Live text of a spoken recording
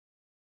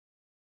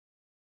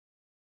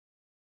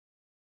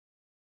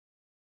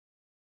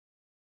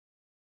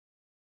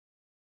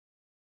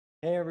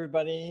Hey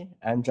everybody,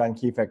 I'm John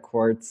Keefe at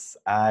Quartz.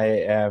 I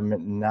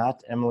am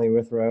not Emily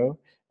Withrow.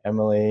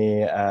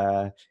 Emily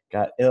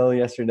got ill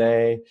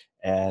yesterday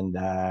and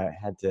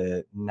had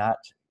to not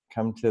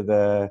come to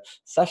the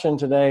session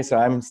today, so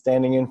I'm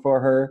standing in for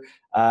her.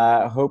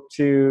 Hope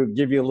to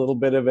give you a little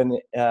bit of an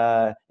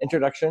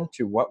introduction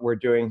to what we're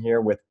doing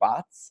here with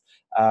bots.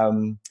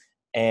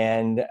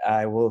 And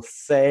I will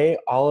say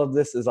all of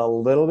this is a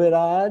little bit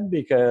odd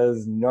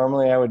because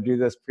normally I would do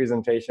this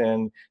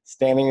presentation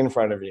standing in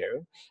front of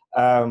you.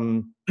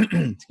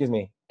 Excuse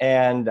me.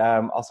 And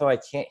also I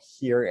can't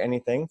hear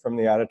anything from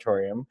the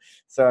auditorium.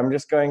 So I'm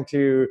just going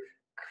to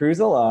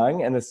cruise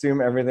along and assume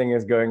everything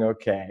is going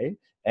okay.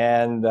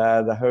 And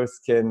the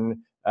host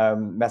can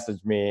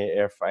message me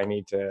if I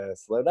need to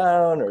slow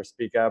down or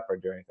speak up or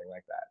do anything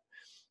like that.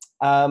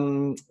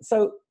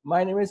 So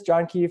my name is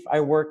John Keefe. I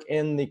work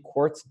in the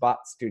Quartz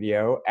Bot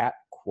Studio at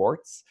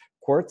Quartz.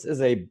 Quartz is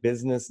a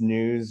business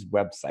news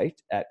website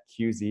at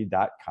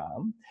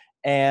qz.com.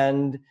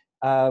 And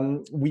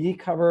we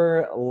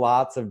cover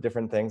lots of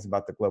different things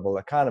about the global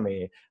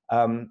economy.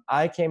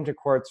 I came to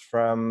Quartz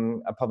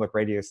from a public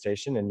radio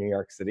station in New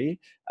York City.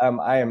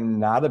 I am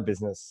not a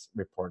business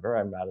reporter.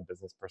 I'm not a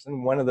business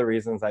person. One of the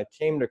reasons I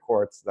came to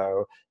Quartz,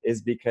 though,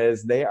 is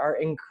because they are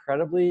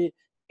incredibly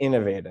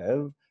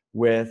innovative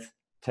with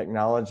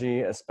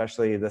technology,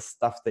 especially the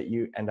stuff that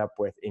you end up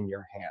with in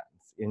your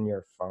hands, in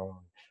your phone,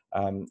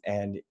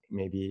 and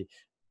maybe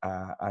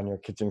on your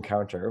kitchen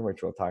counter,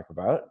 which we'll talk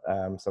about,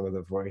 some of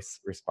the voice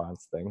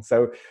response things.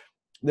 So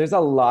there's a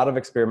lot of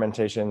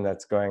experimentation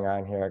that's going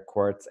on here at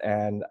Quartz,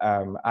 and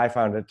I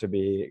found it to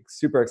be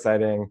super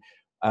exciting.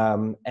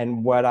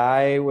 And what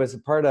I was a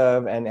part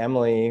of, and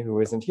Emily,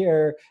 who isn't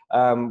here,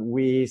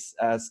 we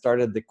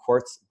started the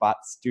Quartz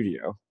Bot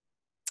Studio.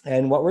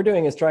 And what we're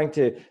doing is trying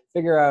to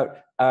figure out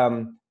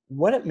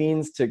what it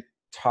means to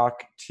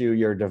talk to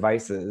your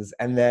devices,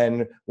 and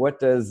then what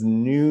does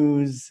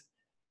news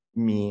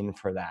mean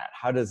for that?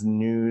 How does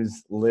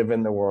news live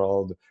in the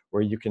world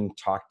where you can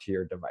talk to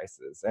your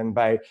devices? And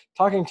by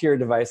talking to your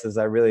devices,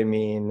 I really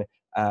mean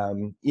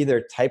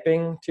either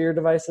typing to your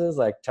devices,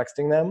 like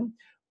texting them,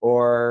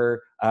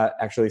 or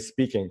actually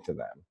speaking to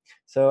them.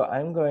 So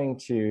I'm going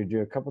to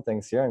do a couple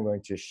things here. I'm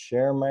going to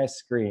share my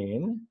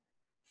screen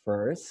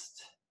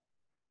first.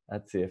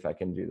 Let's see if I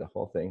can do the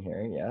whole thing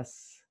here.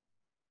 Yes.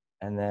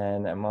 And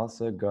then I'm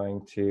also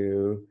going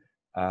to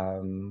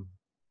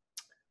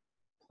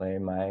play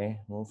my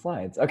little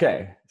slides.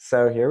 Okay,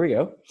 so here we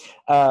go.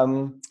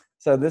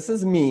 So this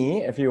is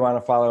me. If you want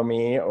to follow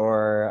me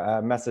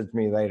or message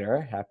me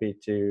later, happy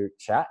to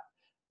chat.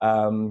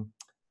 And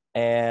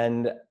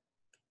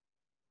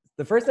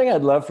the first thing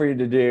I'd love for you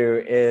to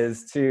do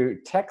is to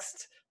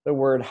text the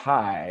word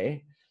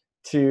hi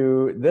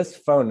to this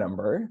phone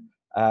number.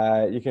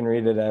 You can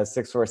read it as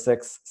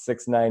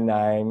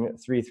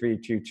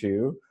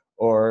 646-699-3322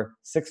 or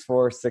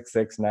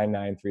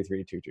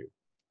 6466993322.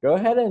 Go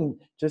ahead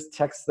and just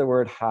text the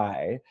word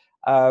hi.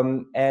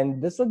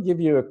 And this will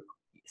give you a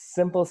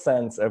simple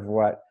sense of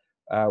what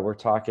we're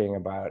talking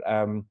about.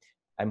 I'm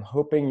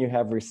hoping you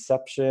have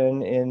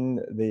reception in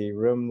the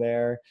room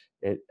there.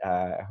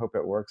 I hope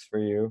it works for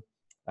you.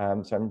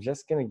 So I'm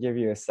just going to give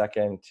you a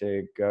second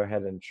to go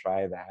ahead and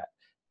try that,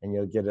 and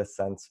you'll get a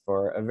sense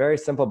for a very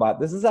simple bot.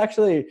 This is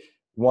actually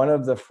one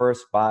of the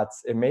first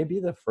bots. It may be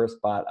the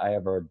first bot I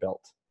ever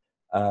built.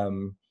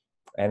 And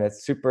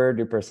it's super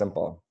duper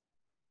simple.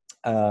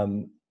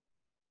 I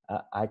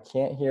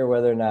can't hear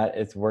whether or not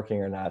it's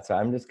working or not, so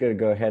I'm just going to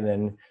go ahead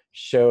and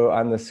show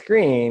on the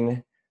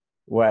screen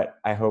what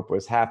I hope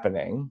was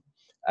happening.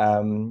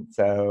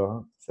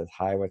 So it says,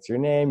 hi, what's your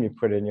name? You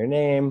put in your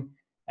name,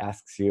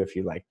 asks you if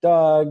you like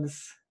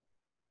dogs,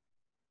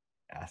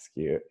 asks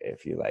you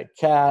if you like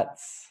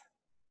cats,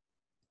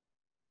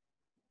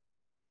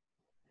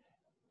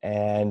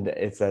 and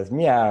it says,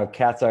 meow,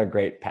 cats are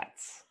great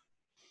pets.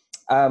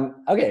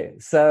 Okay,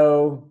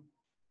 so,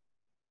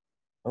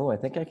 oh, I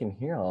think I can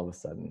hear all of a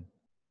sudden.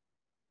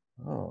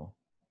 Oh,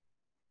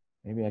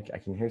 maybe I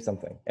can hear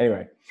something.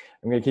 Anyway,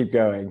 I'm gonna keep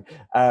going.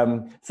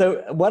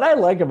 So what I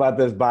like about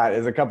this bot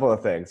is a couple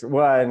of things.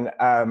 One,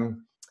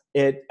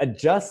 it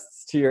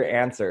adjusts to your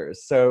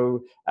answers.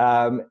 So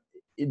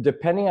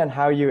depending on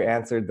how you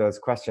answered those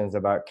questions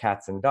about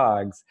cats and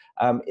dogs,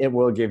 it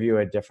will give you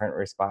a different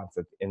response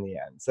in the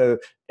end. So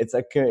it's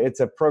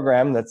a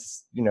program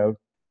that's, you know,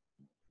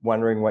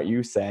 wondering what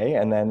you say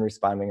and then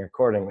responding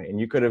accordingly. And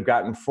you could have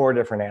gotten 4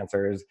 different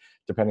answers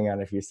depending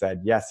on if you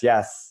said yes,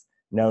 yes,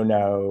 no,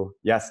 no,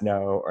 yes,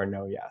 no, or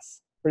no,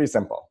 yes. Pretty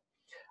simple.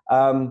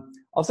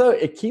 Also,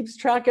 it keeps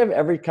track of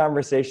every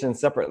conversation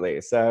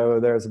separately.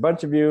 So there's a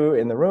bunch of you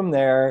in the room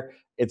there.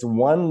 It's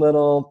one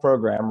little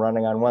program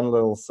running on one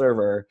little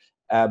server,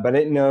 but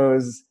it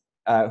knows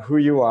who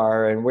you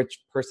are and which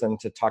person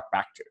to talk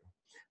back to.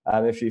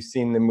 If you've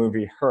seen the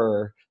movie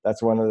Her,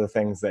 that's one of the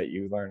things that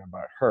you learn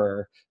about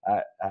her.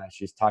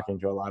 She's talking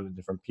to a lot of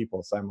different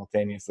people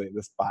simultaneously.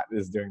 This bot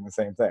is doing the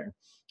same thing.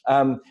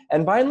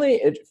 And finally,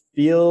 it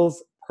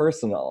feels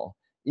personal,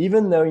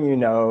 even though you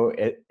know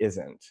it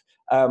isn't.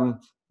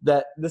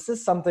 that this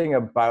is something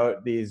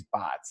about these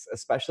bots,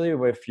 especially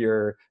if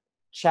you're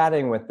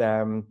chatting with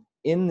them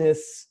in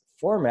this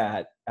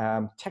format,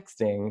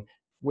 texting,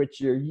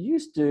 which you're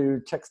used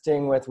to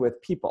texting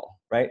with people,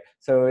 right?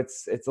 So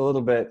it's a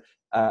little bit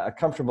a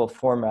comfortable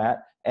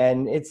format,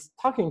 and it's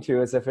talking to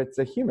you as if it's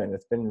a human.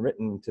 It's been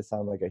written to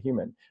sound like a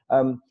human.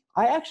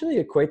 I actually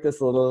equate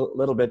this a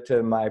little bit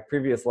to my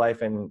previous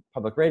life in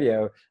public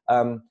radio.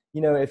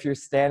 If you're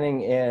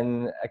standing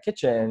in a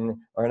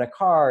kitchen or in a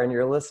car and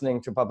you're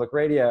listening to public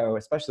radio,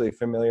 especially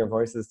familiar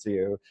voices to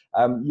you,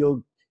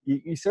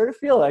 you sort of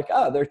feel like,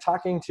 oh, they're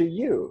talking to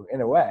you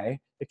in a way.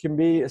 It can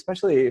be,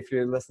 especially if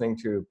you're listening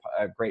to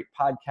a great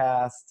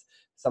podcast,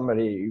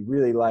 somebody you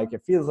really like,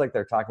 it feels like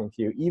they're talking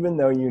to you, even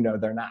though you know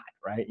they're not,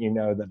 right? You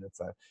know that it's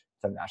a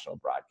national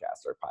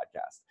broadcast or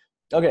podcast.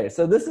 Okay,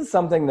 so this is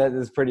something that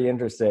is pretty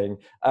interesting.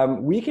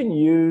 We can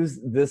use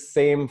this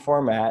same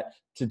format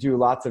to do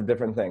lots of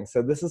different things.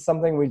 So this is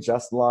something we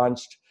just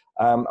launched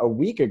a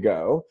week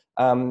ago.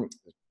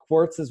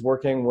 Quartz is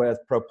working with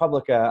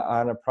ProPublica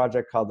on a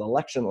project called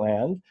Election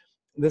Land.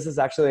 This is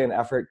actually an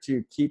effort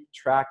to keep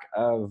track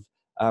of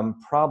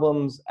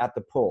problems at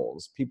the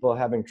polls, people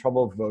having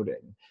trouble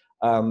voting.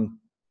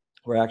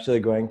 We're actually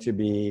going to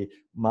be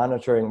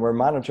we're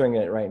monitoring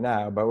it right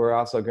now, but we're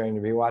also going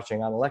to be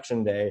watching on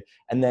election day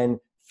and then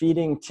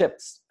feeding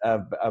tips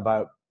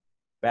about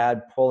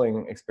bad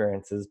polling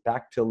experiences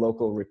back to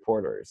local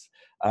reporters.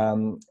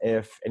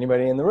 If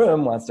anybody in the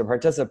room wants to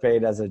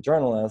participate as a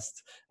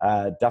journalist,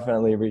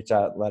 definitely reach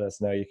out, let us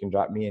know. You can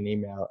drop me an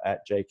email at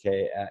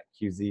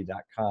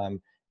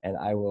jk@qz.com and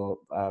I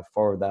will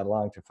forward that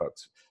along to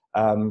folks.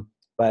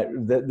 But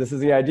this is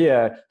the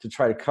idea, to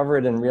try to cover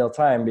it in real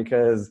time,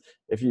 because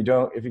if you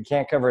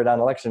can't cover it on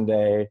election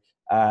day,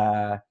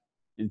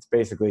 it's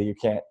basically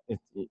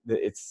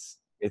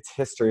it's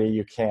history.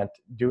 You can't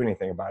do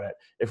anything about it.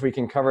 If we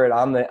can cover it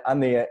on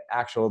the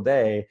actual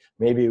day,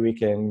 maybe we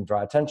can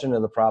draw attention to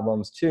the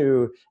problems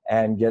too,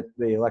 and get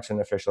the election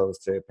officials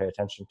to pay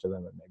attention to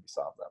them and maybe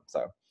solve them.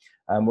 So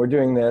we're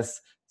doing this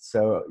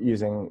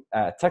using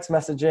text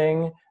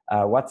messaging,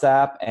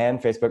 WhatsApp,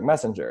 and Facebook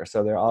Messenger.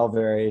 So they're all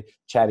very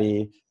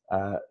chatty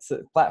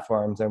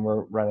platforms, and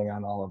we're running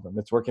on all of them.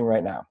 It's working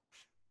right now.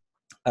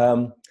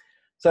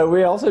 So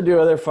we also do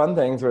other fun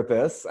things with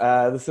this.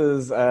 This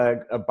is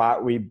a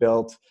bot we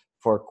built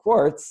for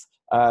Quartz.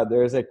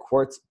 There is a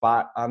Quartz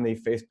bot on the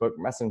Facebook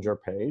Messenger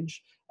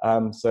page.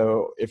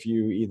 So if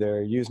you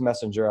either use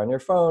Messenger on your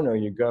phone or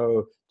you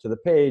go to the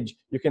page,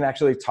 you can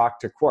actually talk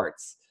to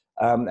Quartz.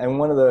 And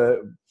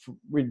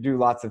we do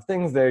lots of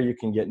things there. You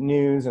can get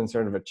news in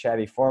sort of a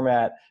chatty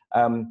format.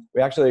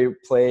 We actually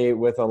play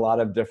with a lot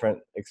of different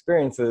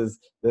experiences.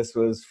 This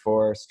was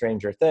for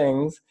Stranger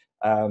Things.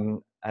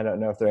 I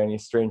don't know if there are any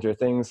Stranger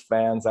Things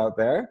fans out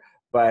there,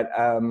 but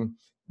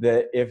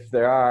if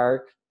there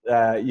are,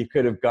 you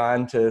could have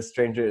gone to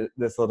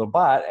this little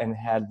bot and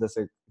had this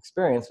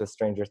experience with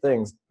Stranger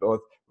Things,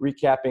 both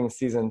recapping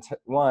season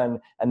 1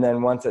 and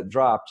then once it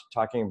dropped,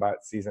 talking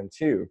about season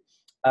 2.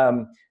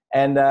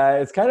 And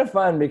it's kind of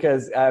fun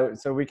because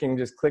so we can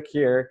just click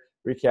here,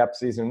 recap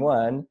season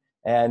 1,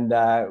 and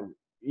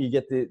you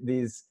get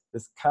this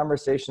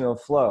conversational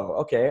flow.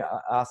 Okay,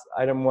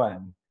 item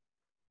 1.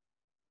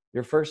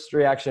 Your first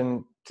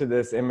reaction to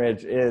this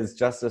image is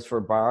justice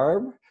for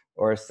Barb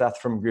or Seth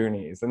from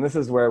Goonies, and this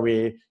is where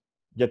we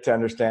get to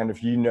understand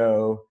if you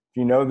know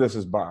this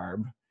is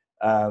Barb,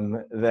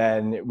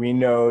 then we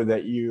know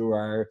that you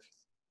are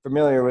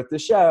familiar with the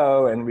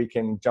show, and we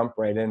can jump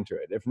right into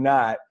it. If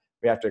not,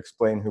 we have to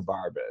explain who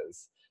Barb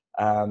is.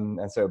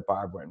 And so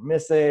Barb went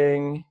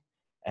missing,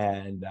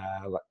 and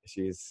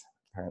she's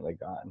apparently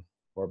gone.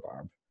 Poor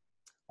Barb.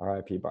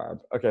 R.I.P.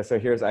 Barb. Okay, so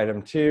here's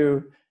item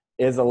 2.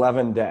 Is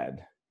 11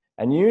 dead?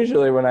 And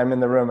usually when I'm in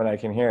the room and I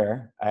can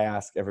hear, I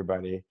ask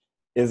everybody,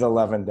 is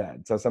 11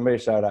 dead? So somebody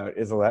shout out,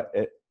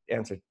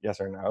 answer yes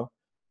or no.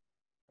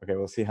 Okay,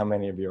 we'll see how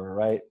many of you are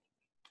right.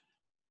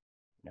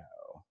 No.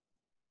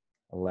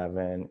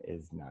 11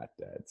 is not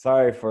dead.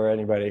 Sorry for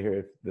anybody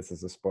who, this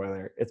is a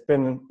spoiler. It's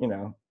been,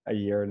 a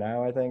year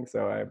now, I think,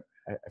 so I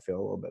feel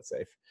a little bit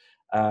safe.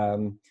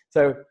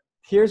 So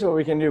here's what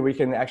we can do. We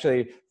can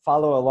actually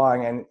follow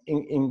along,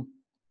 and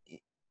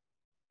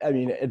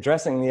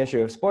addressing the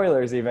issue of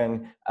spoilers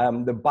even,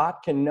 the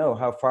bot can know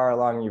how far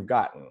along you've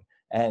gotten.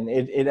 And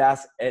it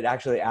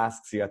actually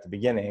asks you at the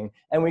beginning,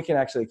 and we can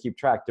actually keep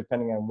track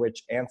depending on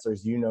which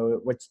answers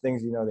which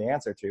things you know the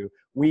answer to.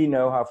 We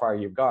know how far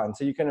you've gone.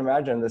 So you can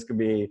imagine this could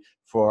be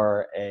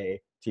for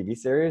a TV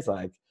series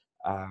like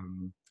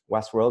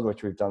Westworld,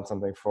 which we've done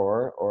something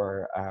for,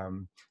 or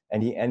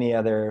any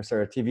other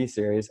sort of TV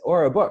series,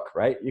 or a book,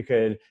 right? You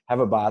could have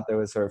a bot that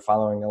was sort of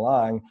following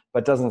along,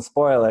 but doesn't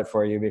spoil it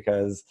for you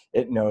because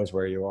it knows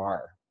where you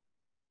are.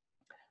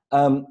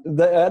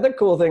 The other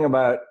cool thing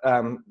about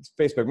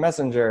Facebook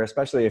Messenger,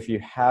 especially if you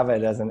have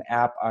it as an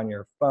app on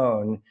your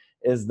phone,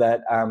 is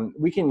that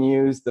we can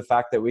use the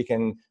fact that we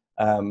can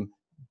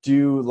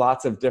do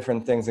lots of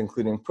different things,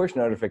 including push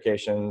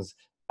notifications,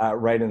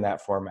 right in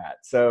that format.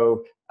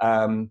 So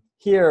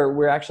here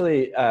we're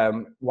actually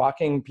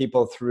walking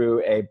people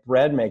through a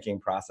bread making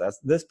process.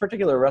 This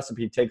particular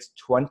recipe takes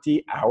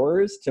 20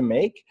 hours to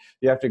make.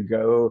 You have to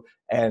go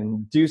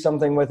and do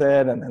something with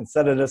it and then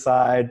set it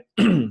aside.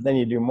 Then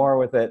you do more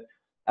with it.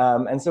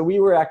 And so we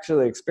were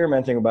actually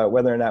experimenting about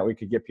whether or not we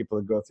could get people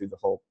to go through the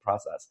whole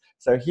process.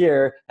 So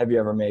here, have you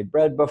ever made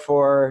bread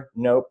before?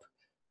 Nope.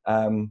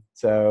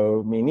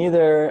 So me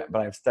neither,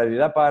 but I've studied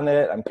up on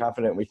it. I'm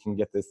confident we can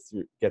get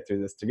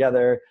through this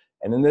together.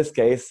 And in this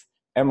case,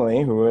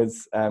 Emily, who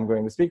was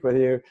going to speak with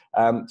you,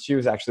 she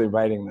was actually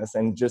writing this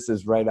and just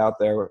is right out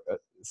there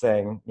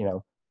saying, you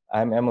know,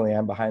 I'm Emily,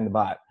 I'm behind the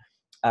bot.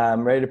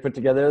 Ready to put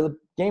together the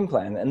game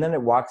plan. And then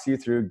it walks you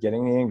through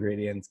getting the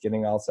ingredients,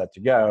 getting all set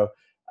to go.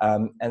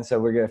 And so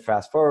we're going to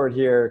fast forward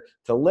here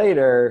to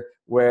later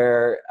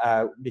where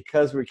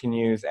because we can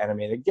use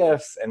animated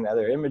GIFs and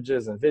other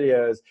images and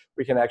videos,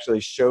 we can actually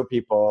show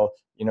people,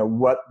 you know,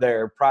 what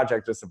their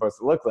project is supposed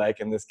to look like.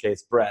 In this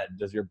case, bread.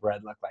 Does your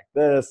bread look like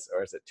this?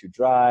 Or is it too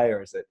dry?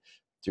 Or is it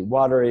too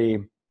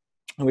watery?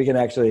 We can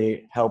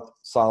actually help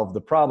solve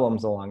the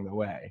problems along the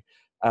way.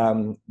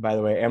 By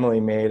the way, Emily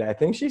made, I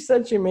think she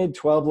said she made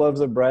 12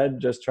 loaves of bread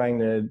just trying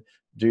to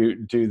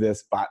do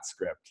this bot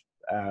script.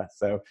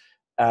 So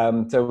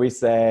we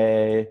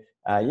say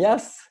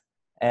yes,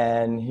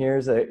 and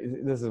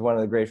this is one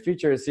of the great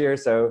features here.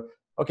 So,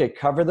 okay,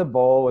 cover the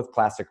bowl with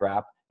plastic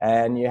wrap,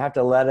 and you have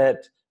to let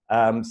it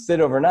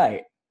sit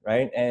overnight,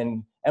 right?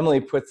 And Emily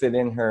puts it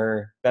in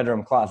her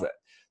bedroom closet.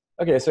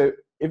 Okay, so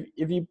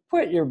if you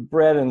put your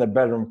bread in the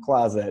bedroom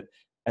closet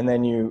and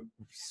then you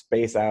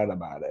space out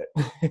about it,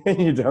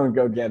 and you don't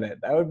go get it,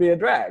 that would be a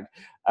drag.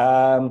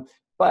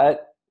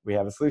 But we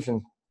have a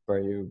solution for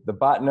you. The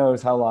bot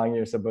knows how long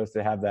you're supposed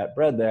to have that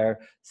bread there.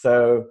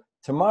 So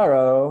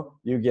tomorrow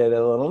you get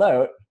a little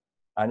note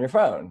on your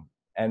phone,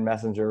 and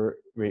Messenger,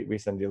 we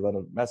send you a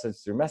little message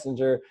through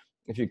Messenger.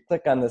 If you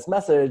click on this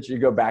message, you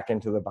go back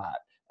into the bot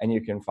and you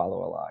can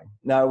follow along.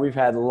 Now, we've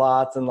had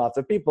lots and lots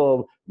of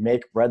people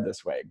make bread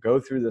this way,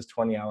 go through this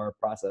 20-hour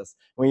process.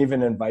 We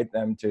even invite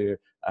them to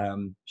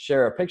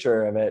share a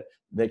picture of it.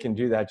 They can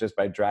do that just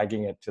by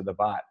dragging it to the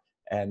bot,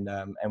 and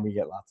we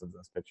get lots of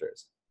those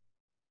pictures.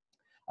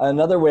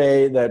 Another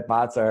way that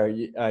bots are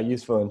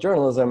useful in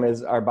journalism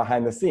are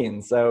behind the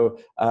scenes. So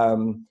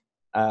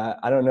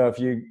I don't know if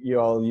you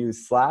all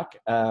use Slack,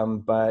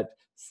 but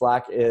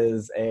Slack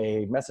is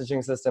a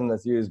messaging system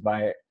that's used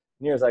by,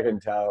 near as I can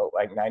tell,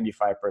 like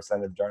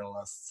 95% of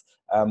journalists.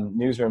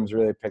 Newsrooms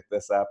really pick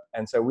this up.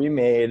 And so we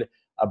made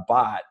a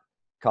bot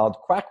called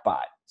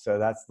Quackbot. So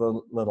that's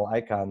the little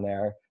icon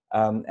there.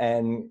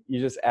 And you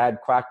just add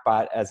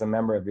Quackbot as a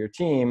member of your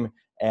team,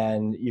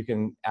 and you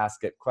can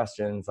ask it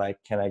questions like,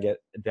 can I get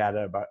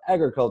data about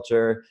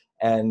agriculture?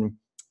 And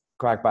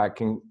Quackbot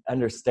can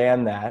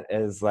understand that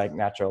as like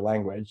natural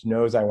language,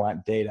 knows I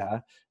want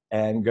data,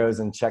 and goes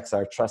and checks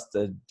our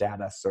trusted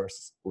data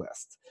source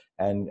list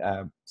and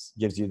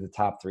gives you the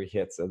top 3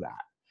 hits of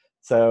that.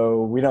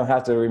 So we don't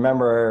have to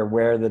remember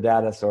where the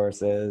data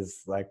source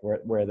is, like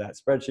where that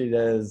spreadsheet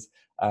is.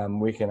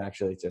 We can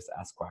actually just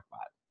ask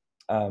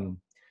Quackbot.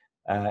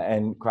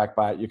 And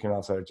Quackbot, you can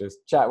also just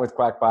chat with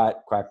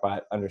Quackbot.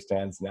 Quackbot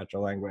understands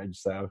natural language.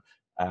 So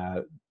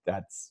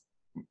that's,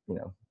 you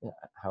know,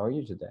 how are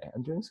you today?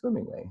 I'm doing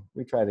swimmingly.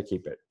 We try to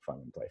keep it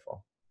fun and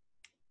playful.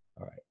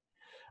 All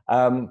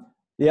right.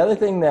 The other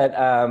thing that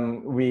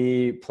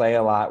we play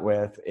a lot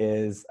with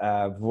is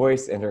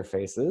voice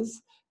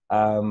interfaces,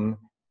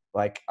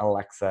 like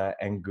Alexa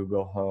and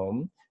Google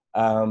Home.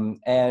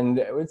 And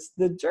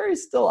the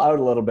jury's still out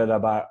a little bit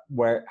about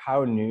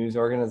how news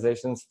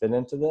organizations fit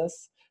into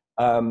this.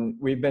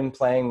 We've been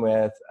playing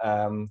with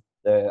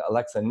the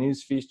Alexa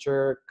news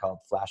feature called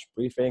Flash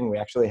Briefing. We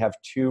actually have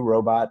 2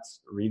 robots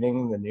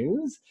reading the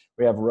news.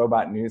 We have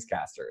robot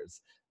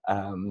newscasters.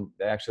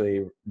 They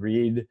actually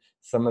read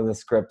some of the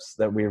scripts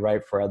that we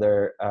write for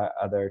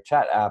other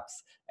chat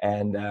apps,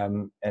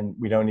 and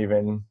we don't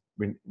even,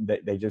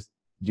 they just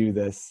do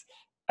this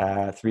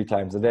 3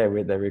 times a day.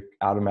 They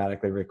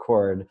automatically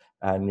record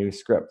new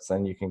scripts,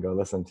 and you can go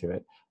listen to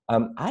it.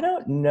 I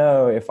don't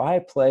know if I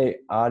play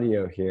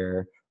audio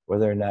here,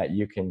 whether or not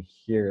you can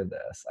hear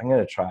this. I'm going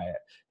to try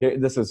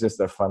it. This was just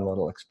a fun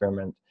little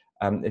experiment.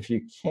 If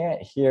you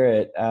can't hear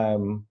it,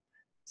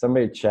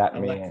 somebody chat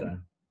me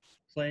in.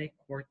 Play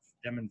Quartz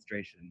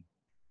demonstration.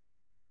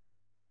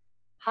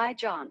 Hi,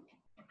 John.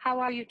 How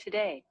are you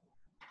today?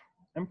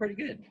 I'm pretty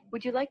good.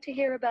 Would you like to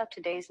hear about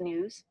today's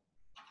news?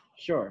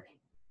 Sure.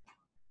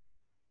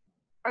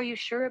 Are you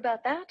sure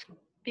about that?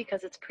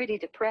 Because it's pretty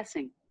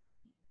depressing.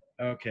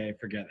 Okay,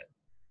 forget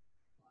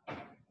it.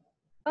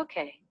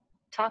 Okay.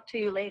 Talk to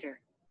you later.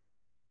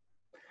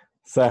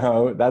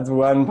 So that's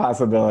one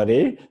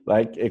possibility.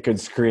 Like, it could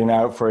screen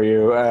out for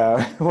you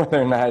whether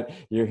or not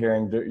you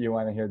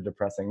want to hear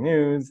depressing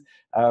news.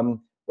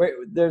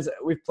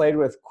 We've played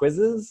with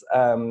quizzes,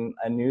 a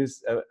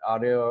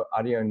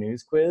audio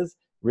news quiz,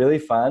 really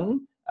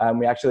fun.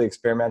 We actually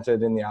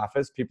experimented in the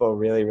office. People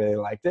really, really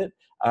liked it.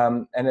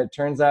 And it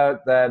turns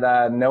out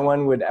that no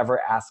one would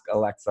ever ask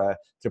Alexa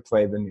to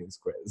play the news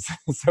quiz.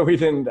 So we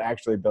didn't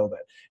actually build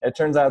it. It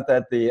turns out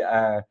that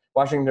the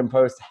Washington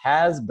Post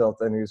has built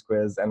a news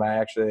quiz, and I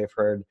actually have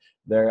heard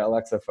their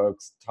Alexa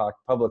folks talk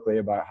publicly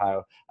about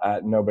how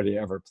nobody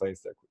ever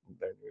plays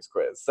their news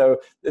quiz. So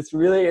it's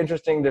really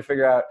interesting to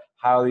figure out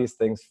how these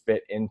things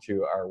fit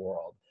into our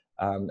world.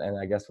 And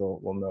I guess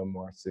we'll know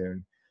more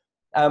soon.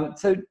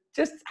 So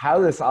just how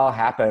this all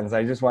happens,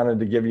 I just wanted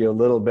to give you a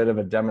little bit of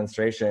a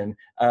demonstration.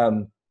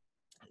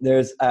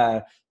 There's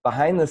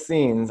behind the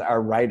scenes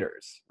are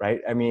writers,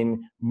 right? I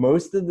mean,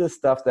 most of the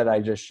stuff that I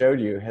just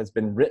showed you has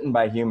been written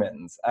by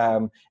humans,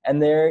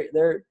 and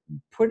they're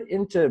put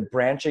into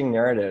branching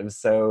narratives.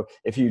 So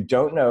if you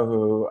don't know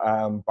who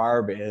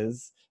Barb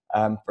is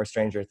for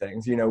Stranger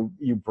Things,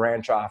 you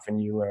branch off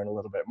and you learn a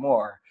little bit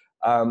more.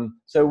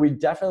 So we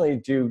definitely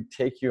do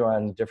take you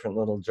on different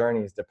little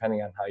journeys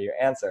depending on how you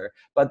answer,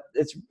 but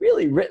it's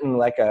really written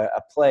like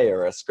a play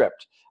or a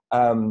script.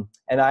 And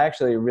I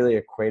actually really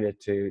equate it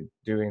to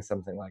doing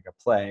something like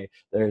a play.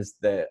 There's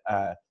the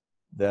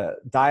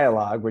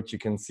dialogue, which you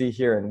can see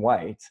here in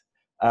white,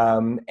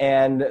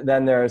 and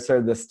then there are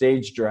sort of the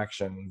stage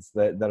directions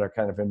that are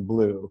kind of in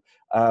blue.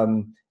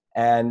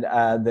 And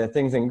the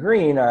things in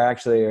green are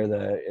actually, or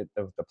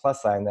the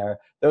plus sign there,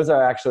 those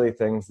are actually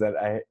things that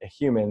a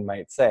human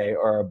might say,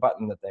 or a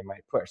button that they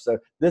might push. So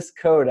this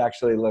code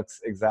actually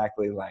looks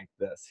exactly like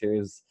this.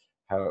 Here's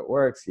how it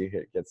works. You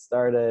hit get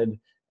started,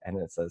 and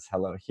it says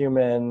hello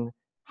human,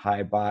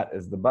 hi bot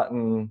is the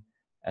button,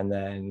 and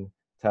then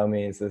tell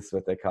me, is this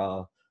what they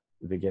call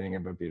the beginning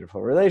of a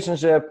beautiful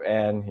relationship?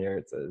 And here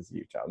it says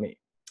you tell me.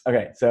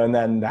 Okay, so and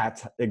then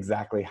that's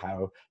exactly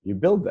how you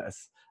build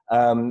this.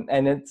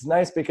 And it's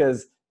nice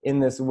because in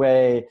this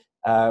way,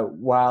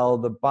 while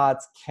the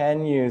bots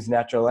can use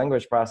natural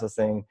language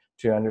processing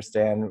to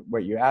understand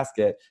what you ask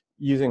it,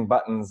 using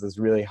buttons is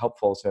really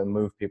helpful to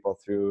move people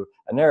through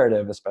a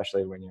narrative,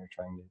 especially when you're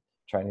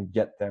trying to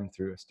get them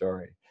through a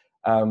story.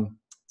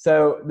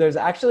 So there's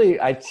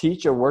actually, I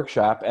teach a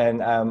workshop,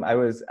 and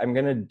I'm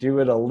going to do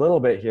it a little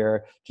bit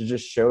here to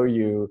just show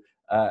you,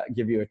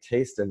 give you a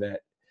taste of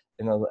it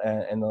in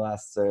the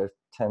last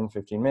 10,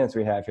 15 minutes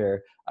we have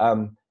here.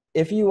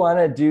 If you want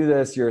to do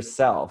this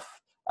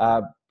yourself,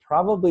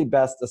 probably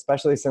best,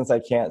 especially since I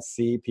can't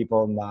see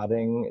people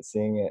nodding,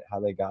 seeing it,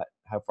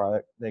 how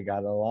far they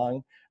got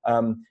along.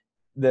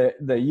 The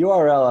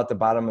URL at the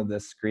bottom of the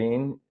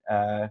screen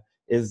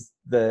is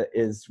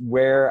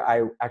where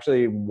I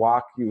actually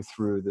walk you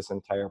through this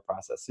entire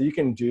process. So you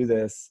can do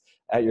this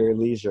at your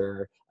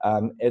leisure.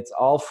 It's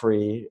all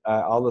free.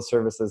 All the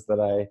services that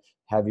I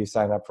have you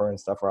sign up for and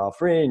stuff are all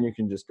free, and you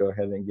can just go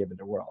ahead and give it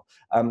a whirl.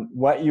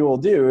 What you will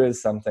do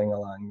is something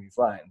along these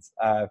lines.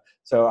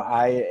 So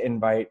I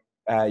invite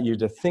you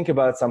to think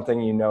about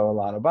something you know a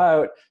lot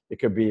about. It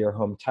could be your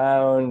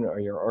hometown or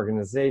your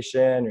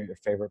organization or your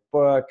favorite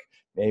book,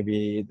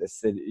 maybe the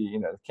city,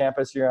 the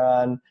campus you're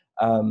on,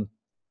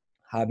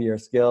 hobby or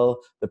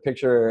skill. The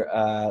picture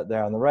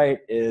there on the right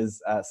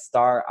is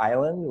Star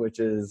Island, which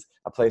is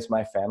a place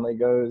my family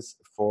goes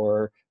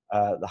for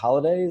the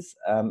holidays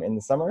in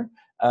the summer.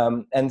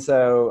 And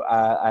so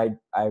I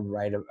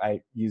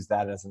use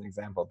that as an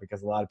example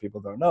because a lot of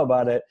people don't know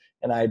about it,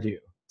 and I do.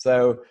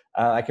 So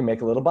I can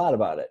make a little bot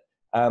about it.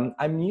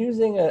 I'm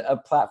using a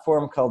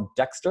platform called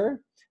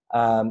Dexter.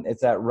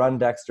 It's at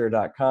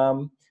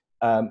rundexter.com.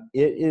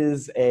 It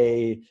is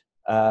a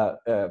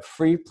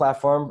free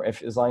platform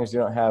as long as you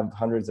don't have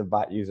hundreds of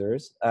bot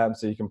users,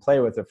 so you can play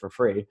with it for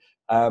free.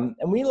 And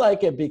we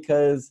like it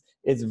because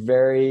it's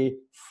very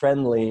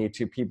friendly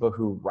to people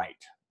who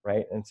write,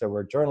 right? And so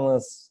we're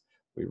journalists,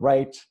 we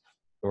write,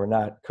 we're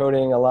not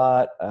coding a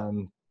lot.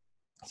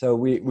 So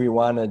we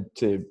wanted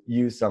to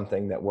use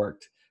something that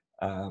worked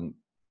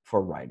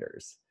for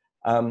writers.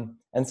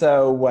 And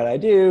so what I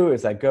do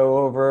is I go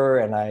over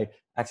and I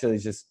actually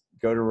just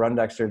go to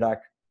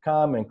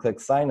rundexter.com and click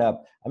sign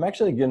up. I'm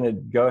actually going to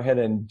go ahead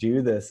and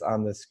do this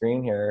on the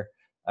screen here,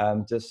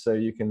 just so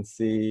you can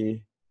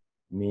see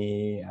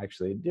me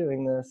actually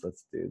doing this.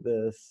 Let's do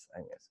this.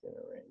 I'm just going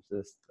to arrange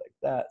this like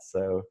that.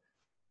 So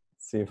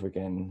let's see if we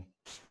can,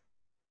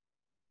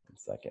 a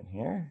second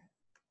here.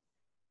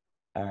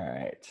 All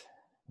right,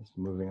 just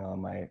moving all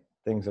my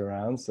things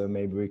around so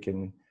maybe we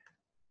can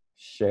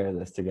share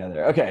this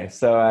together. Okay,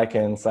 so I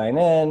can sign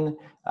in.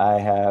 I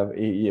have,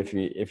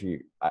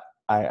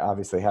 I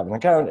obviously have an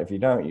account. If you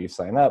don't, you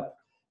sign up.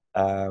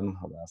 Hold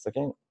on a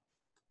second.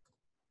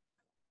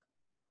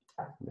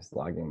 I'm just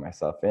logging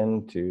myself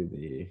into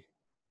the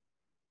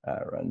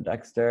Run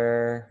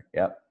Dexter.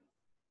 Yep.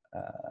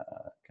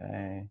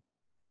 Okay.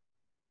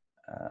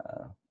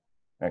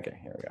 Okay,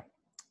 here we go.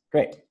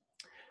 Great.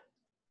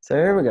 So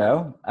here we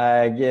go.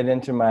 I get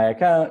into my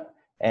account,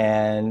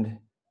 and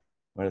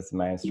what does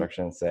my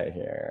instructions say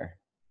here?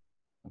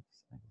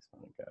 Oops, I just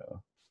want to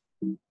go.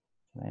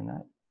 Can I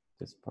not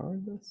just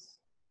forward this?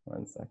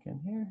 1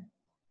 second here.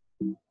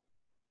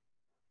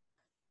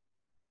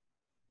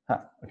 Huh,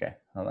 okay,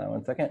 hold on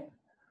 1 second.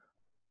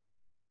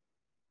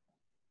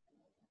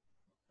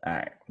 All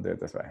right, we'll do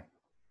it this way.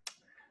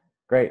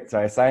 Great, so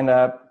I signed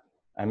up,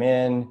 I'm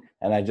in,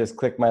 and I just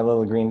click my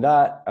little green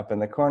dot up in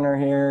the corner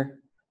here.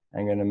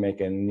 I'm gonna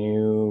make a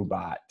new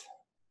bot.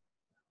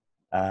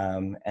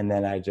 And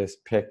then I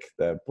just pick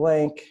the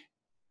blank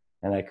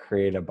and I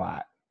create a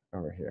bot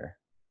over here.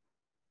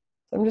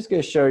 So I'm just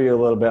gonna show you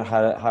a little bit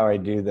how I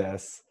do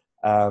this.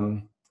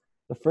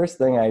 The first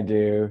thing I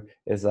do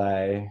is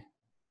I'm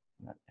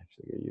not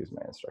actually gonna use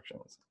my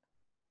instructions.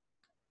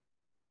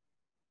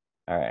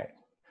 All right.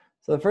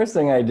 So the first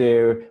thing I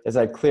do is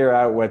I clear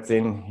out what's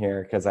in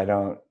here because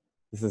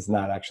this is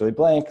not actually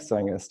blank, so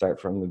I'm going to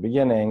start from the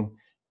beginning.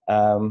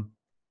 And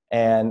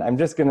I'm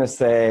just going to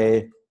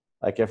say,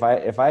 like if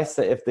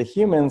the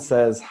human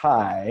says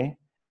hi,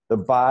 the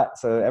bot,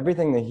 so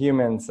everything the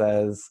human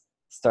says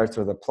starts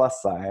with a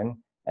plus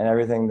sign, and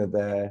everything that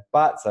the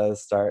bot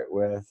says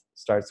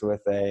starts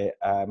with a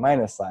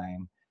minus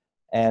sign.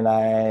 And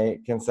I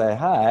can say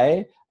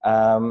hi,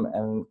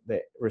 and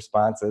the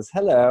response is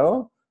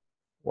hello.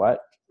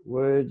 What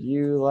would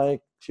you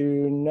like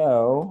to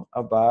know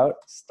about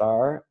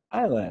Star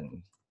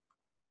Island?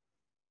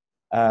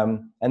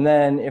 And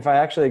then if I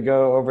actually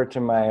go over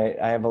to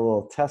I have a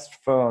little test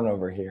phone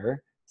over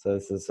here. So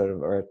this is sort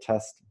of a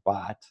test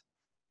bot.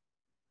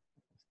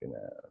 I'm just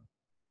gonna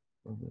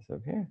move this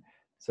over here.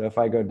 So if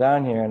I go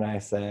down here and I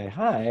say,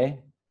 hi,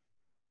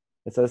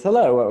 it says,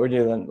 hello, what would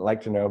you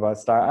like to know about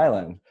Star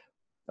Island?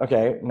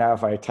 Okay, now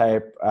if I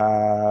type,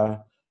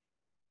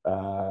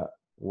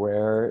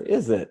 where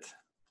is it?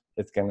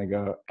 It's gonna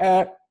go,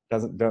 I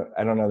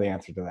don't know the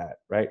answer to that,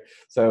 right?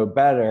 So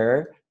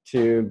better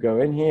to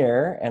go in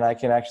here and I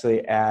can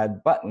actually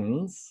add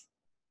buttons.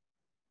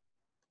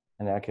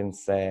 And I can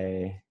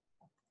say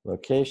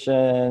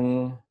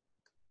location,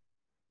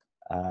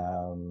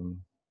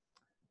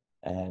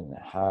 and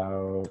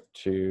how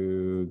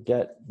to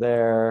get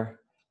there,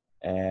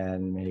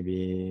 and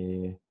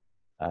maybe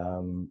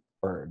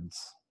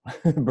birds,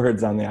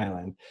 birds on the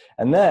island.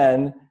 And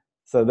then,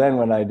 so then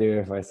what I do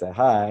if I say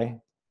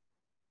hi,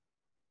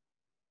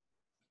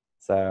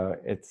 so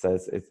it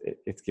says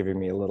it's giving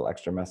me a little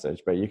extra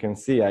message, but you can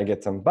see I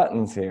get some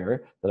buttons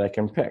here that I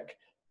can pick.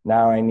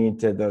 Now I need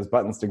those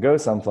buttons to go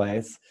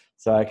someplace,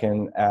 so I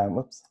can,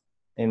 whoops,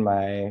 in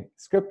my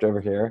script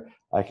over here,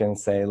 I can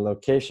say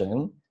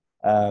location.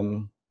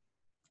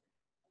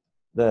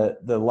 The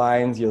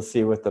lines you'll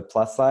see with the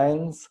plus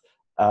signs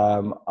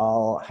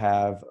all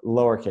have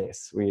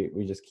lowercase.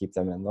 We just keep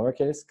them in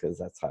lowercase because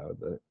that's how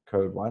the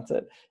code wants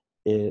it.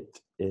 It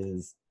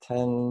is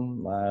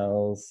 10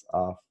 miles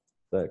off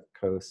the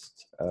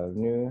coast of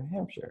New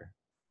Hampshire.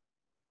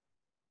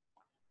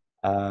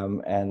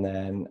 And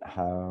then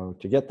how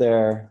to get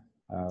there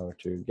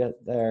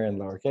in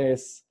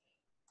lowercase,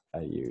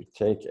 you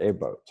take a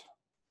boat.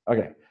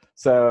 Okay,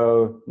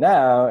 so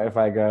now if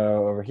I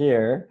go over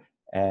here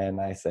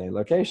and I say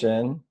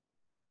location,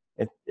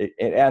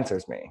 it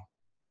answers me.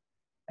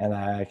 And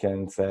I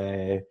can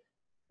say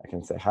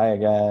hi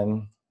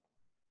again,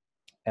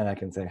 and I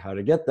can say how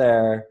to get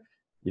there,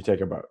 you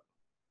take a boat.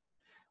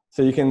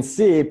 So you can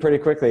see pretty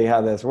quickly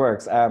how this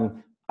works.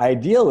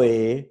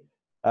 Ideally,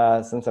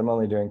 since I'm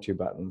only doing 2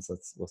 buttons,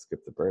 we'll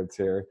skip the birds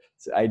here.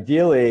 So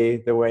ideally,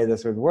 the way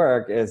this would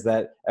work is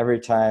that every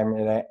time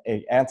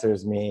it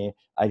answers me,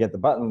 I get the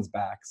buttons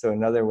back. So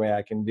another way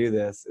I can do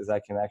this is I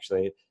can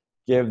actually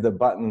give the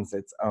buttons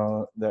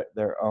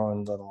their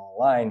own little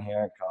line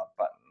here called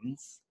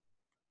buttons,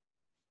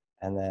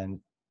 and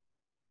then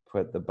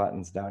put the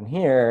buttons down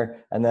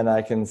here, and then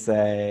I can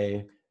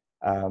say,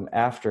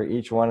 after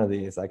each one of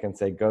these, I can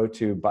say go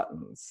to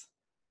buttons.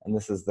 And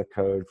this is the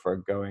code for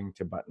going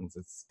to buttons.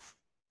 It's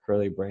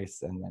curly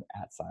brace and then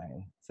 @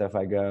 sign. So if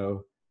I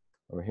go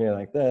over here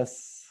like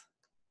this,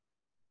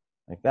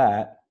 like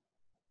that,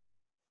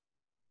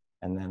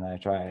 and then I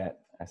try it,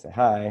 I say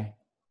hi,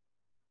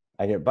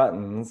 I get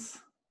buttons.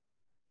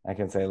 I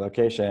can say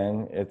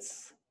location,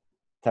 it's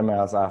 10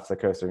 miles off the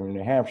coast of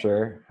New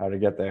Hampshire, how to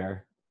get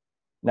there.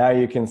 Now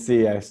you can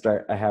see I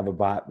have a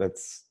bot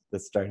that's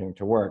starting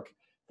to work.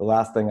 The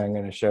last thing I'm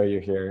going to show you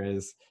here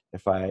is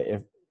if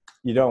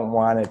you don't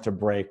want it to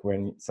break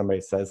when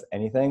somebody says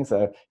anything.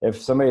 So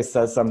if somebody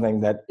says something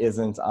that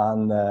isn't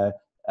on the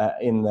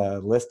in the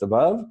list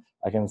above,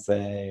 I can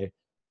say,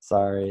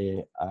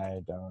 sorry, I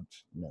don't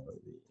know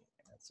the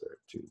answer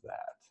to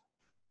that.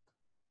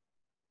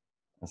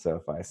 And so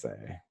if I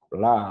say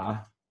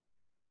blah,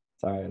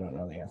 sorry, I don't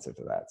know the answer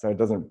to that. So it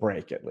doesn't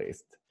break at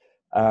least.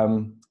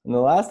 And the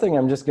last thing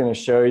I'm just going to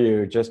show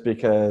you, just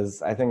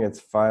because I think it's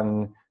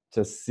fun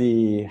to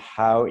see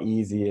how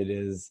easy it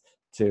is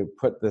to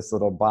put this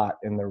little bot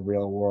in the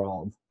real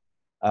world.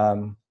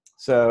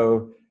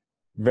 So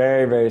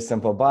very, very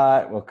simple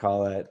bot. We'll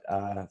call it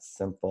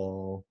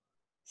simple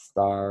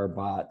star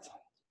bot.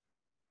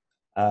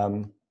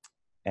 And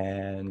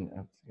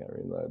oops, I gotta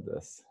reload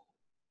this.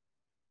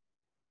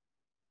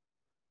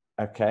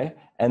 Okay,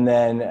 and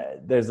then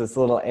there's this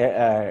little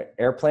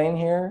airplane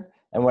here.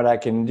 And what I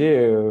can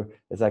do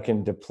is I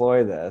can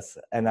deploy this,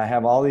 and I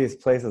have all these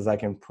places I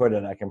can put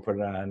it. I can put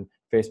it on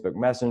Facebook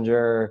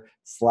Messenger,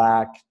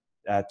 Slack,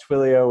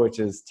 Twilio, which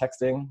is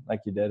texting,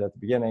 like you did at the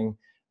beginning.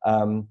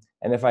 And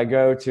if I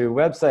go to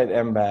website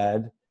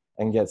embed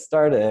and get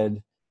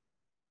started,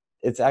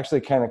 it's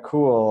actually kind of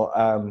cool.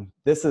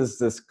 This is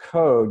this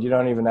code. You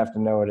don't even have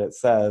to know what it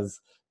says.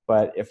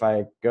 But if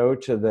I go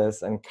to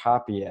this and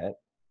copy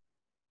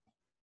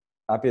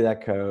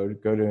that code,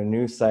 go to a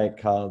new site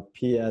called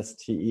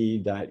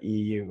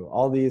pste.eu.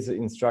 All these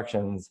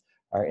instructions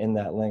are in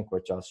that link,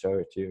 which I'll show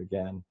it to you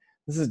again.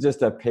 This is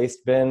just a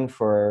paste bin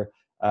for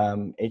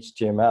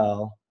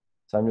HTML.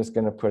 So I'm just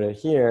going to put it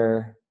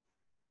here.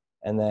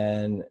 And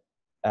then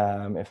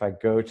if I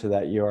go to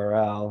that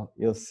URL,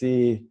 you'll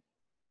see,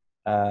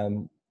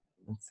 let's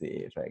see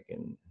if I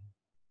can,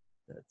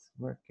 that's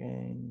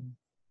working.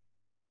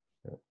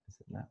 Is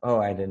it not? Oh,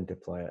 I didn't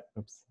deploy it.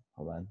 Oops,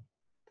 hold on.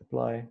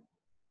 Deploy.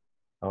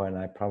 Oh, and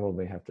I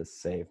probably have to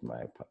save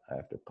I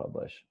have to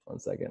publish. 1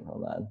 second,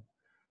 hold on.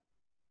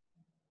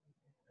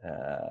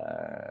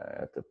 I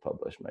have to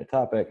publish my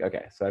topic.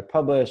 Okay, so I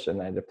publish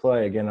and I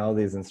deploy. Again, all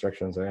these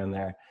instructions are in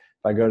there.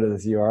 If I go to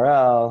this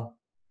URL,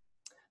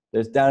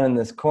 there's down in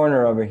this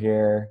corner over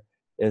here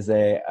is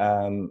a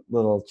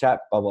little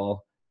chat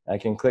bubble. I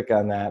can click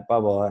on that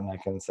bubble and I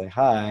can say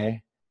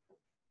hi.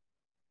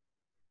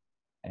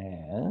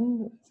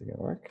 And is it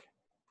gonna work?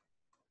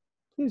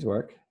 Please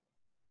work.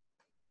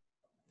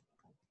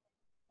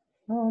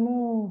 Oh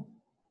no,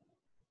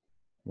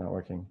 not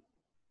working.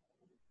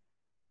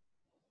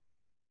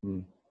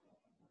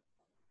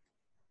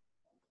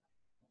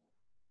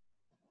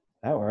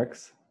 That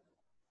works.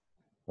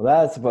 Well,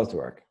 that's supposed to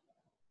work.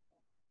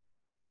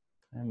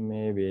 And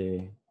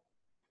maybe,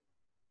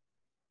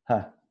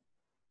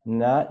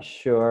 not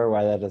sure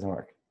why that doesn't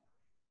work.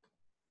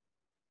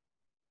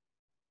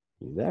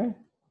 You there?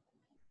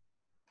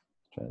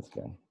 Try this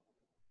again.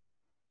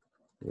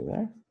 You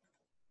there?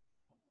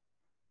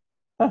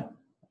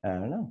 I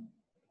don't know.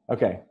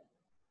 Okay,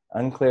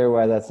 unclear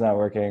why that's not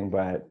working,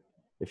 but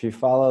if you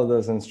follow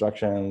those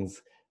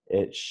instructions,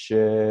 it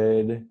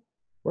should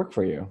work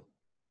for you.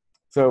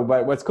 So,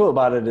 but what's cool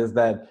about it is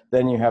that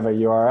then you have a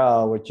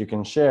URL which you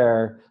can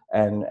share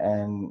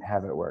and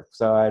have it work.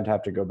 So I'd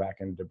have to go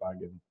back and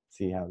debug and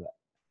see how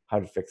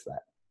to fix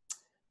that.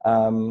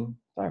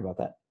 Sorry about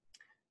that.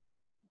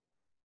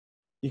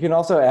 You can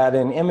also add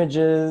in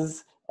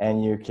images,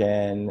 and you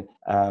can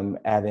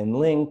add in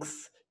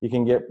links. You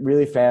can get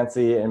really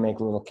fancy and make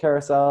little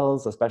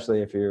carousels,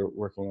 especially if you're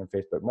working on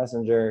Facebook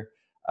Messenger.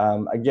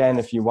 Again,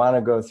 if you want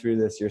to go through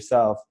this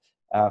yourself,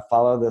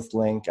 follow this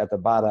link at the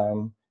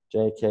bottom,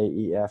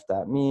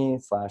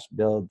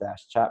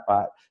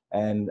 jkef.me/build-chatbot,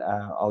 and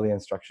all the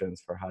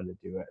instructions for how to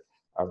do it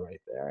are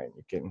right there, and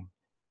you can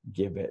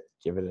give it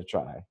a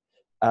try.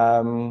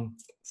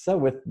 So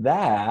with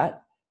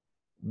that,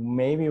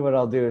 maybe what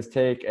I'll do is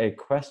take a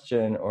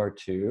question or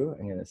two.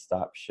 I'm going to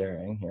stop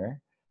sharing here.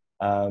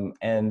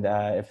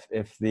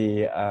 If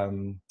the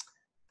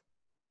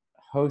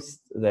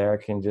host there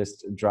can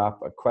just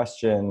drop a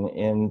question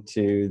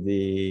into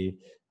the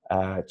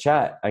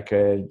chat, I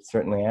could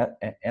certainly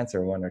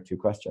answer 1 or 2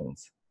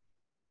 questions.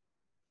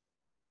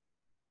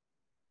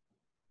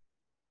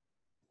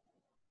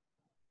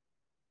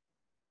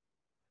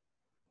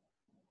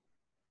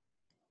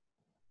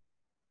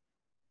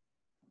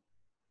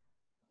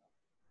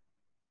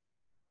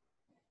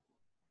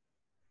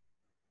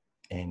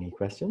 Any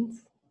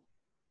questions?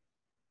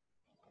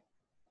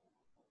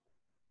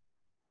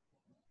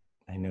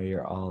 I know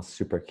you're all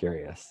super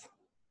curious,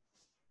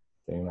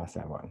 so you must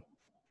have one.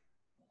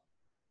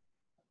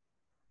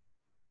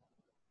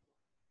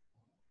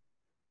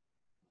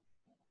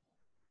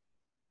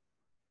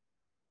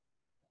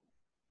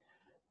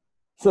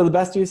 So the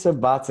best use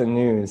of bots in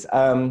news.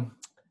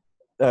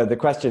 The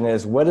question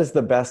is, what is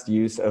the best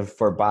use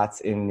for bots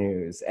in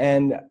news?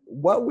 And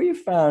what we've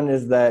found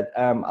is that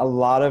a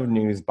lot of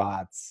news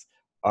bots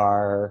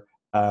are,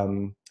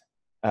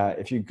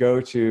 if you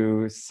go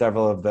to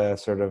several of the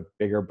sort of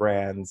bigger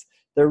brands,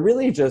 they're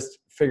really just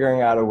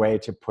figuring out a way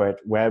to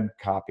put web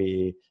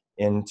copy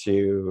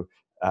into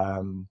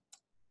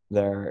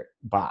their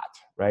bot,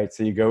 right?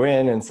 So you go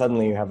in and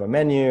suddenly you have a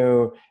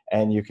menu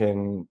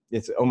and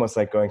it's almost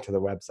like going to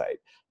the website.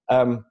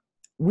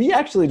 We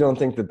actually don't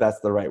think that that's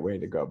the right way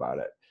to go about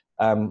it.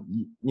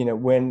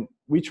 When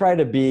we try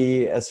to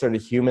be as sort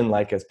of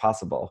human-like as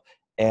possible,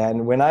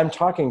 and when I'm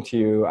talking to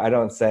you, I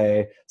don't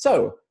say,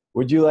 so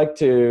would you like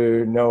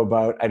to know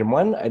about item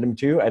 1, item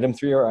 2, item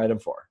 3, or item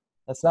 4?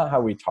 That's not how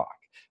we talk.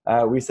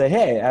 We say,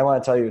 hey, I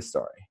want to tell you a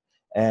story,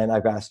 and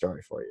I've got a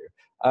story for you.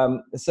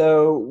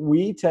 So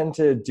we tend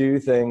to do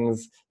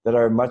things that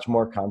are much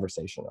more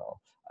conversational.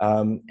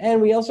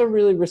 And we also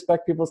really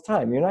respect people's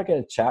time. You're not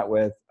going to chat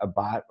with a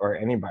bot or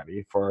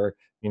anybody for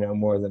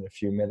more than a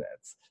few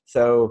minutes.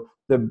 So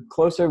the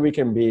closer we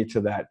can be to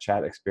that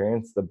chat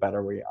experience, the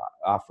better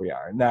off we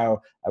are.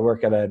 Now, I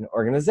work at an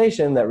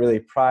organization that really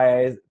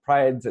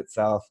prides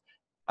itself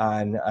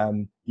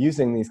on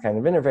using these kind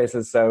of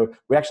interfaces. So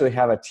we actually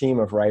have a team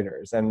of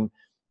writers. And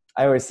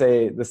I always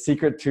say the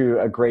secret to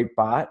a great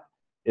bot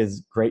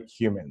is great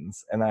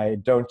humans. And I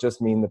don't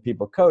just mean the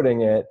people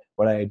coding it.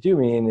 What I do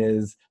mean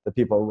is the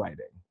people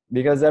writing.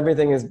 because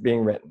everything is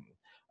being written.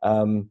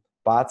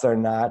 Bots are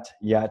not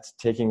yet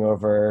taking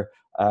over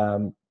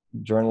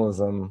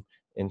journalism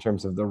in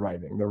terms of the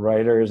writing. The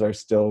writers are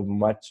still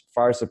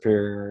far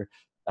superior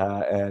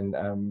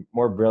and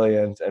more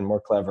brilliant and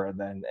more clever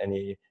than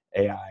any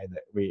AI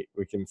that we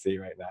can see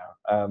right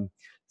now.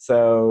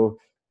 So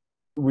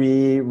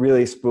we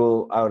really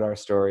spool out our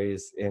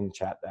stories in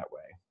chat that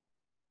way.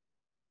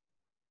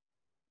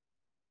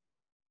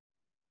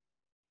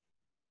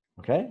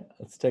 Okay,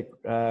 let's take,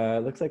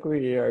 looks like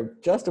we are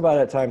just about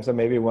at time, so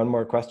maybe one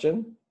more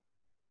question.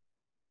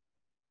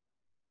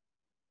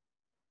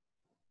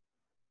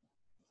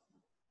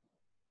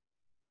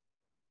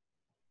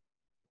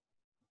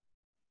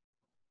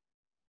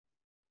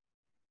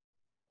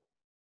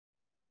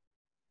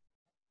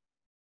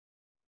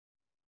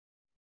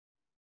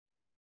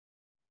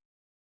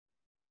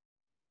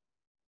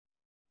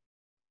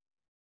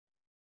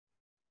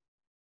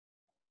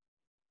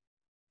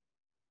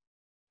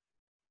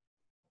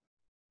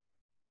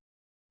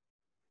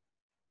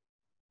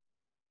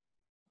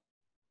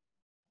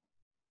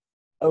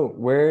 Oh,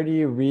 where do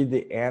you read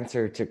the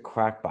answer to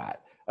Quackbot?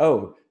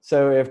 Oh,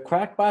 so if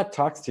Quackbot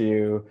talks to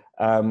you,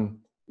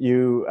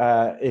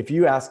 if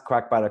you ask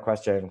Quackbot a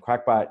question,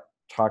 Quackbot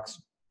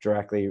talks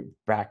directly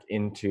back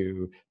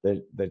into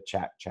the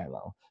chat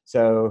channel.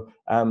 So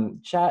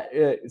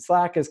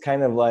Slack is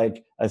kind of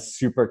like a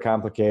super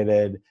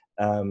complicated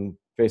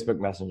Facebook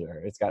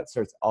Messenger. It's got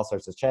all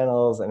sorts of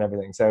channels and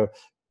everything. So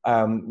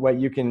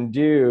what you can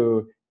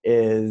do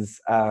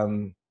is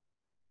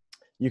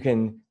you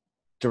can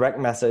direct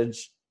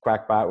message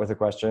Quackbot with a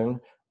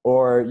question,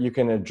 or you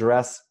can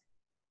address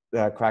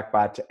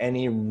Quackbot to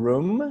any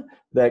room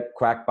that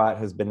Quackbot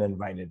has been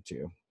invited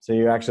to. So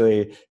you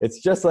actually,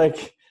 it's just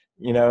like,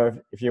 you know,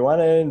 if you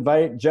want to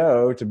invite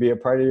Joe to be a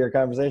part of your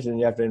conversation,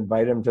 you have to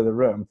invite him to the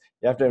room.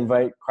 You have to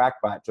invite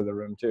Quackbot to the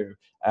room too.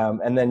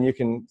 And then you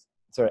can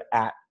sort of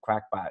at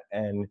Quackbot,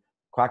 and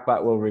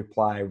Quackbot will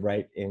reply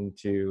right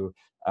into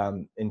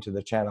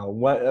the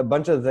channel. A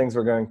bunch of the things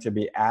we're going to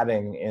be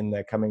adding in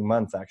the coming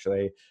months,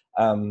 actually.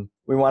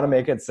 We want to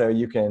make it so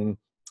you can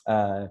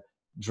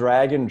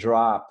drag and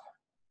drop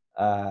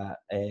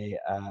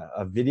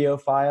a video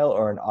file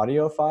or an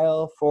audio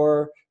file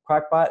for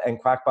Quackbot,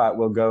 and Quackbot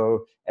will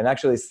go and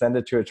actually send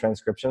it to a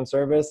transcription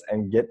service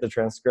and get the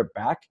transcript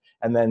back,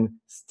 and then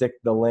stick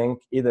the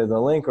link, either the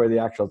link or the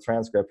actual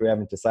transcript, we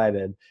haven't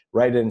decided,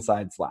 right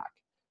inside Slack.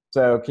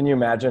 So can you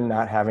imagine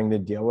not having to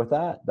deal with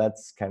that?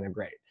 That's kind of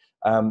great.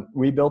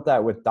 We built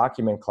that with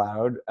Document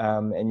Cloud,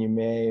 and you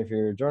may, if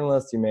you're a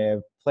journalist, you may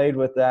have played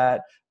with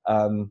that.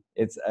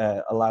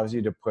 It allows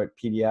you to put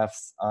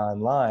PDFs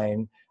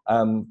online.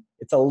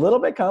 It's a little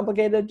bit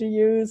complicated to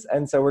use,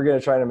 and so we're going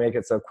to try to make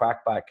it so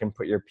Quackbot can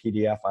put your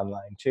PDF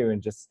online too,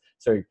 and just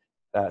so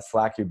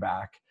Slack you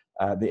back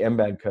the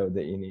embed code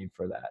that you need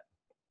for that.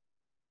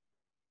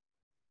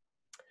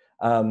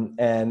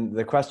 And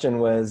the question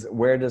was,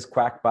 where does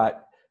Quackbot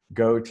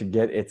go to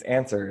get its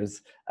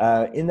answers?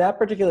 In that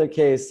particular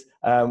case,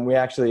 we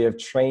actually have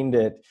trained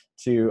it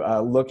to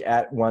look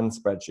at one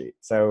spreadsheet.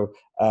 So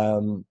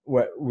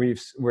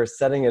we're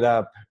setting it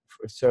up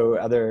so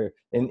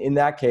in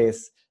that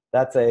case,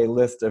 that's a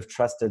list of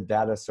trusted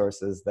data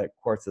sources that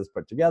Quartz has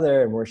put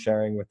together and we're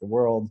sharing with the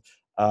world.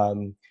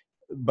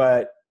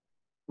 But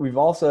we've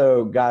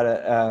also got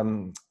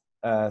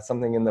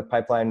something in the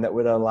pipeline that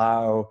would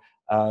allow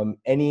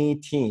any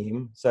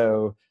team,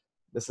 so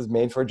this is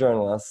made for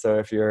journalists, so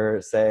if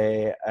you're,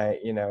 say,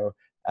 you know,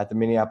 at the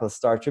Minneapolis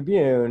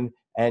Star-Tribune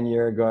and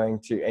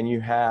you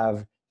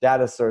have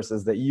data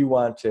sources that you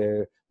want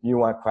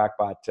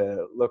Quackbot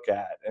to look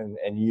at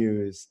and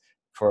use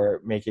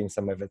for making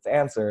some of its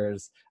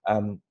answers,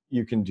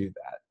 you can do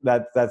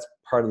that. That's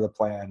part of the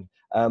plan.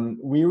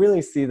 We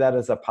really see that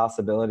as a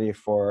possibility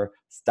for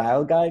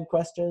style guide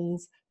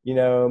questions. You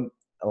know,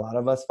 a lot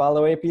of us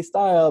follow AP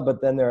style,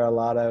 but then there are a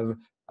lot of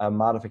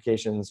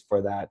modifications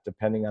for that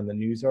depending on the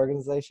news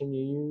organization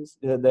you use.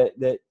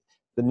 The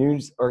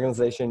news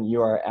organization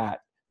you are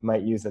at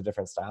might use a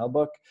different style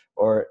book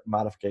or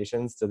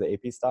modifications to the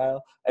AP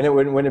style. And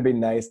wouldn't it be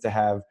nice to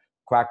have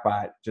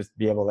Quackbot just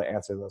be able to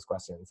answer those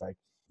questions, like,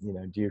 you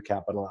know, do you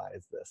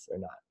capitalize this or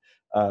not?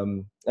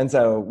 And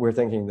so we're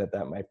thinking that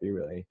that might be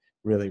really,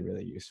 really,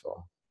 really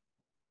useful.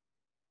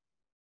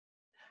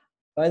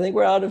 I think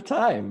we're out of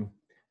time.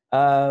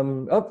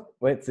 Oh,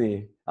 let's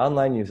see.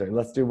 Online user.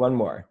 Let's do one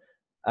more.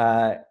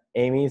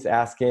 Amy's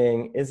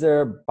asking, is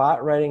there a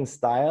bot writing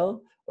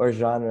style or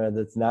genre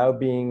that's now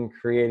being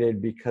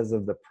created because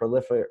of the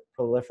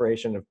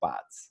proliferation of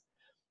bots?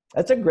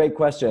 That's a great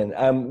question.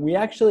 We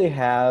actually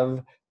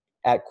have,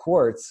 at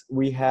Quartz,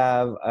 we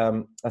have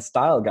a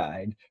style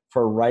guide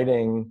for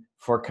writing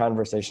for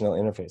conversational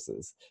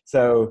interfaces.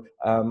 So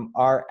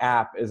our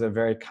app is a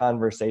very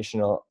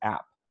conversational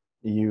app.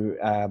 You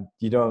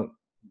don't,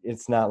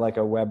 it's not like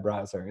a web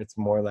browser. It's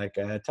more like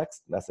a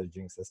text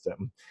messaging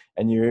system.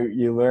 And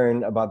you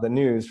learn about the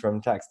news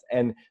from text.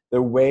 And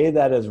the way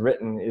that is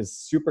written is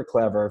super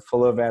clever,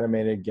 full of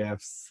animated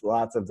GIFs,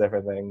 lots of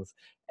different things.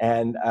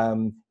 And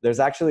there's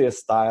actually a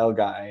style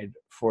guide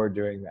for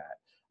doing that.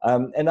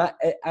 And I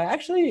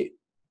actually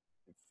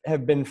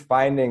have been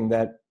finding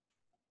that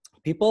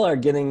people are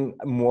getting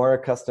more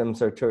accustomed,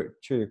 so to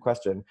your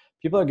question,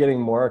 people are getting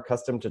more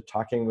accustomed to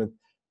talking with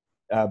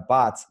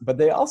bots, but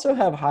they also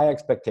have high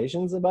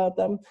expectations about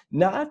them.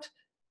 Not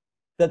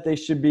that they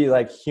should be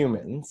like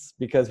humans,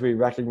 because we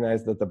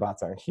recognize that the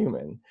bots aren't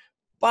human,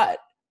 but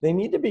they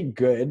need to be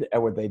good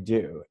at what they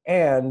do.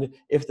 And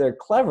if they're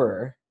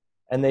clever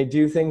and they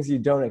do things you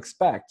don't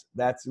expect,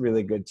 that's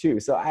really good too.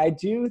 So I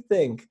do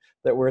think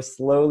that we're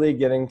slowly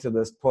getting to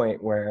this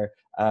point where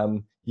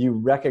you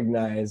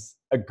recognize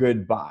a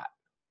good bot,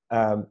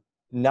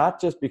 not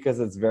just because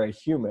it's very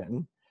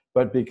human,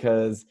 but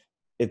because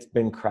it's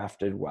been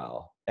crafted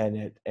well and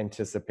it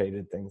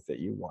anticipated things that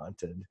you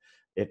wanted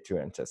it to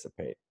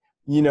anticipate.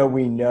 We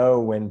know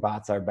when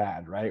bots are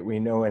bad, right? We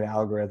know when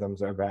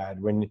algorithms are bad.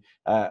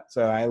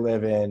 So I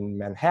live in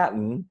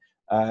Manhattan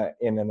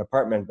in an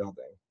apartment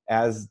building,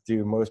 as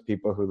do most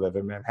people who live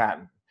in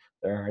Manhattan.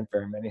 There aren't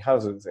very many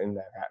houses in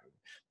Manhattan.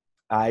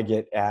 I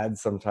get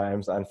ads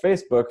sometimes on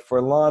Facebook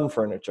for lawn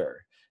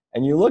furniture.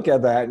 And you look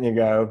at that and you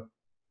go,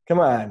 come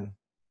on,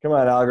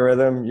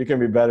 algorithm, you can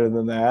be better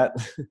than that.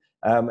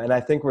 And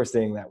I think we're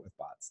seeing that with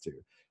bots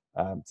too.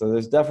 So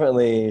there's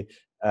definitely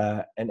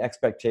an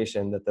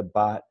expectation that the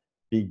bot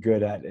be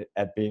good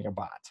at being a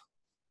bot.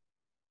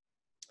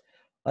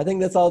 I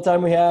think that's all the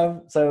time we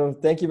have. So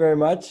thank you very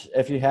much.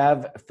 If you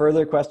have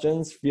further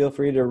questions, feel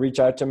free to reach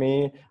out to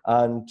me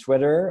on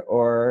Twitter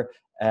or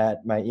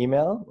at my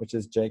email, which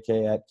is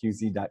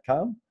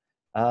jk@qz.com.